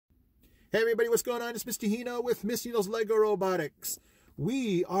Hey everybody, what's going on? It's Mr. Hino with Miss Hino's Lego Robotics.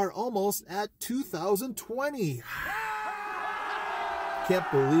 We are almost at 2020. Can't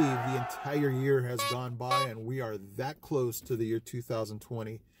believe the entire year has gone by and we are that close to the year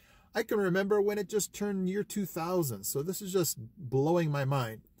 2020. I can remember when it just turned year 2000, so this is just blowing my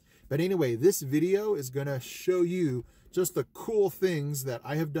mind. But anyway, this video is going to show you just the cool things that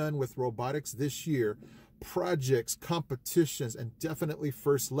I have done with robotics this year. Projects, competitions, and definitely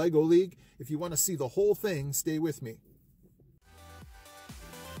first Lego League. If you want to see the whole thing, stay with me.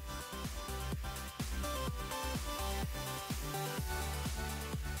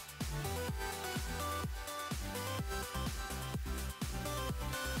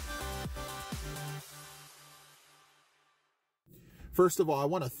 First of all, I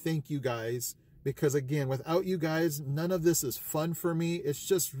want to thank you guys because, again, without you guys, none of this is fun for me. It's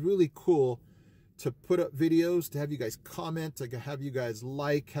just really cool to put up videos, to have you guys comment, to have you guys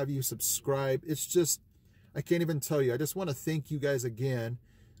like, have you subscribe. It's just, I can't even tell you. I just want to thank you guys again,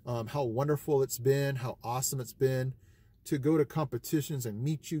 how wonderful it's been, how awesome it's been to go to competitions and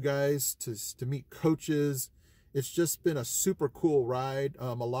meet you guys, to meet coaches. It's just been a super cool ride.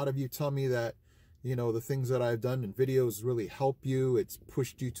 A lot of you tell me that, you know, the things that I've done in videos really help you. It's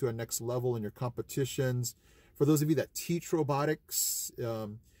pushed you to a next level in your competitions. For those of you that teach robotics,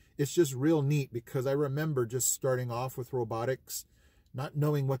 it's just real neat because I remember just starting off with robotics, not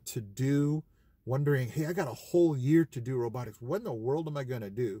knowing what to do, wondering, hey, I got a whole year to do robotics. What in the world am I going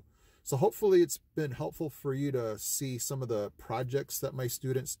to do? So hopefully it's been helpful for you to see some of the projects that my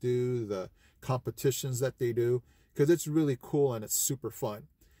students do, the competitions that they do, because it's really cool and it's super fun.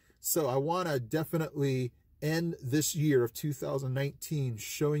 So I want to definitely end this year of 2019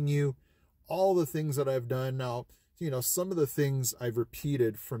 showing you all the things that I've done. Now, you know, some of the things I've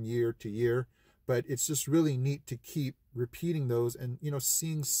repeated from year to year, but it's just really neat to keep repeating those and, you know,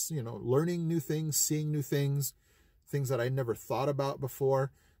 seeing, you know, learning new things, seeing new things, things that I never thought about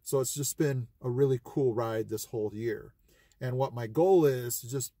before. So it's just been a really cool ride this whole year. And what my goal is to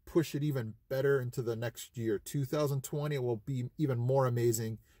just push it even better into the next year. 2020 will be even more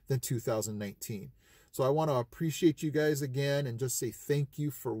amazing than 2019. So I want to appreciate you guys again and just say thank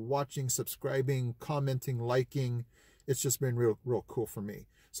you for watching, subscribing, commenting, liking. It's just been real cool for me.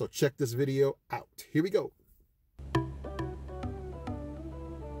 So check this video out. Here we go.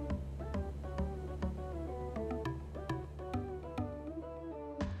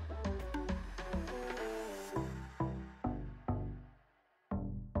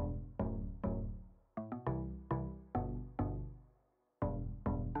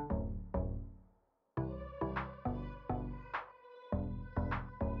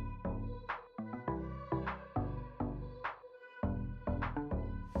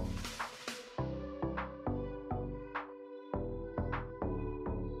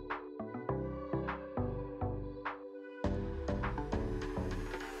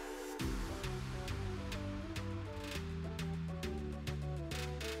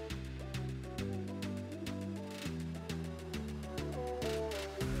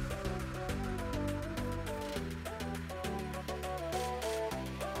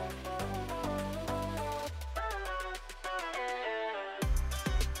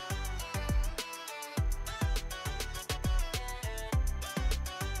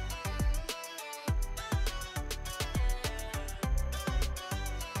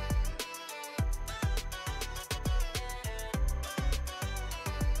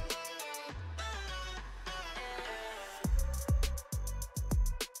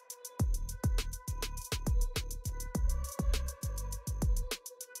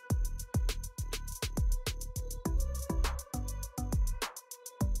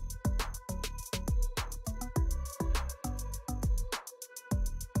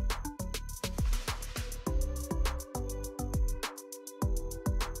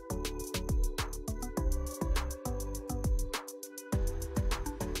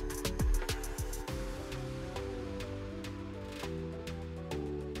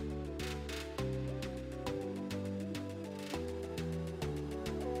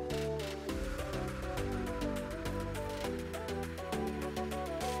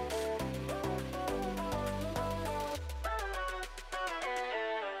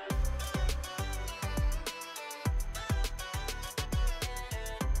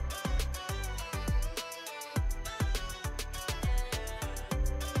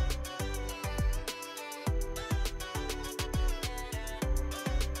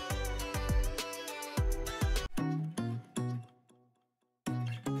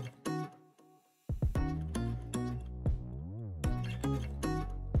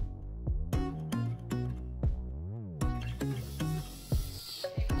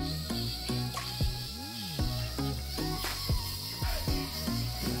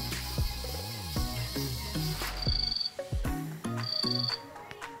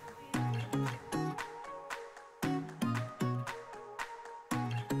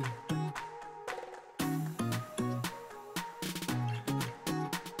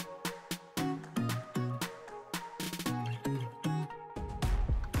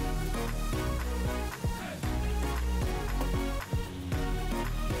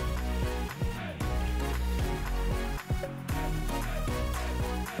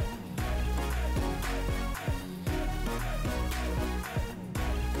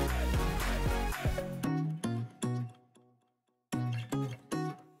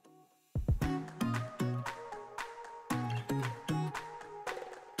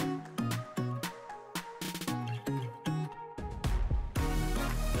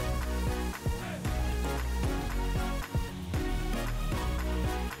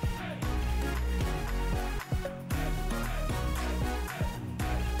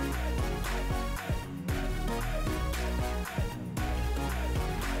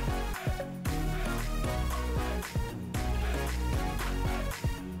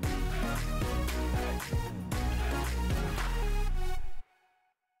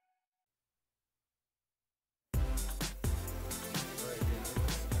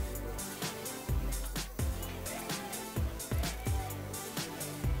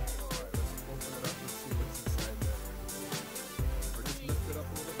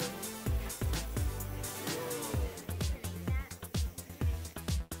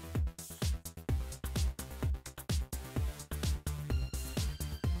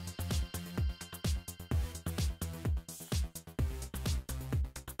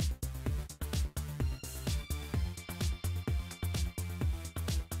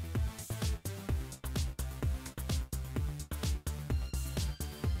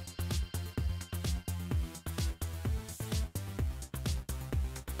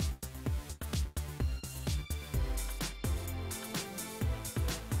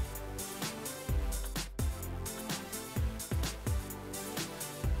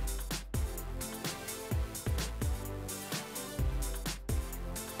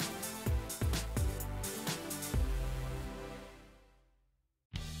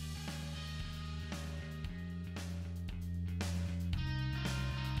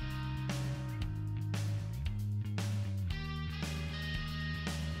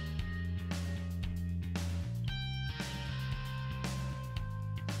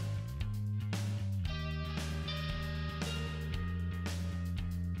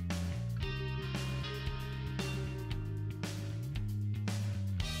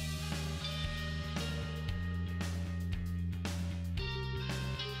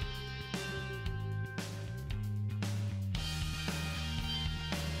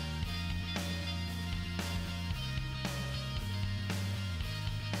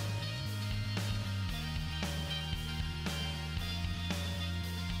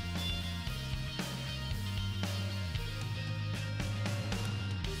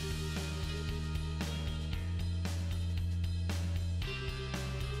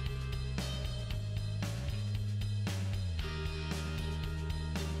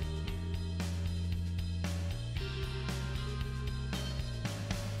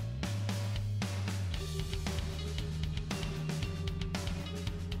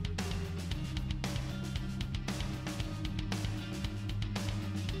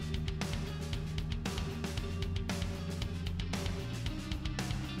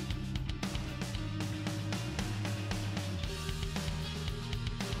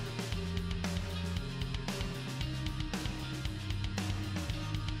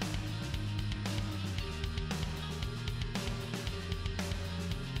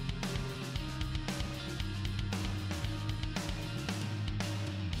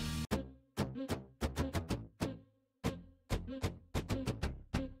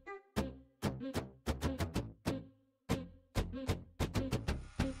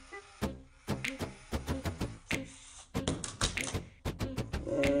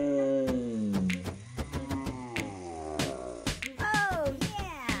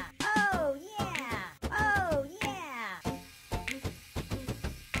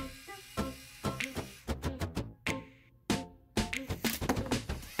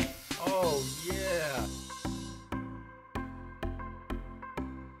 Oh, yeah.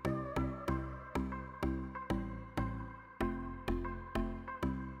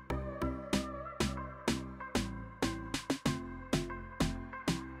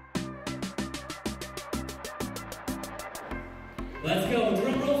 Let's go,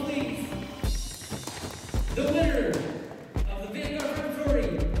 drum roll please. The winner of the Vanguard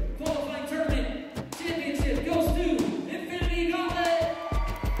Preparatory Qualifying Tournament Championship goes to Infinity Gauntlet.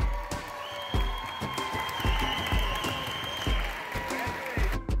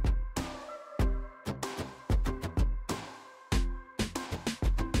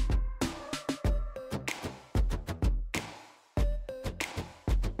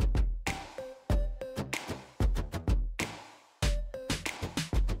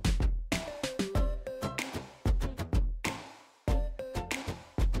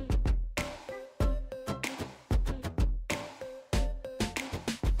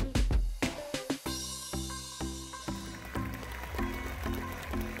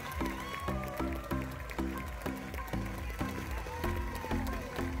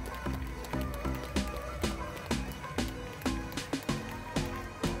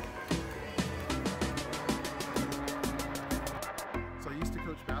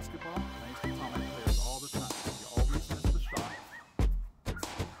 Basketball, and I used to tell my players all the time, you always miss the shot.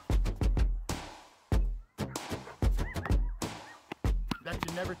 That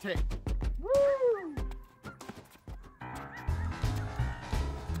you never take. Woo!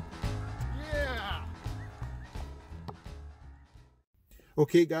 Yeah!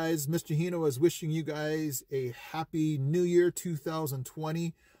 Okay guys, Mr. Hino is wishing you guys a happy New Year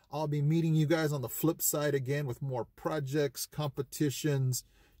 2020. I'll be meeting you guys on the flip side again with more projects, competitions,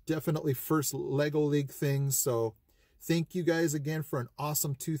 definitely first Lego League things. So thank you guys again for an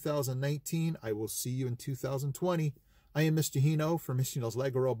awesome 2019. I will see you in 2020. I am Mr. Hino from Mr. Hino's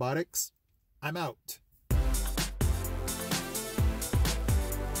Lego Robotics. I'm out.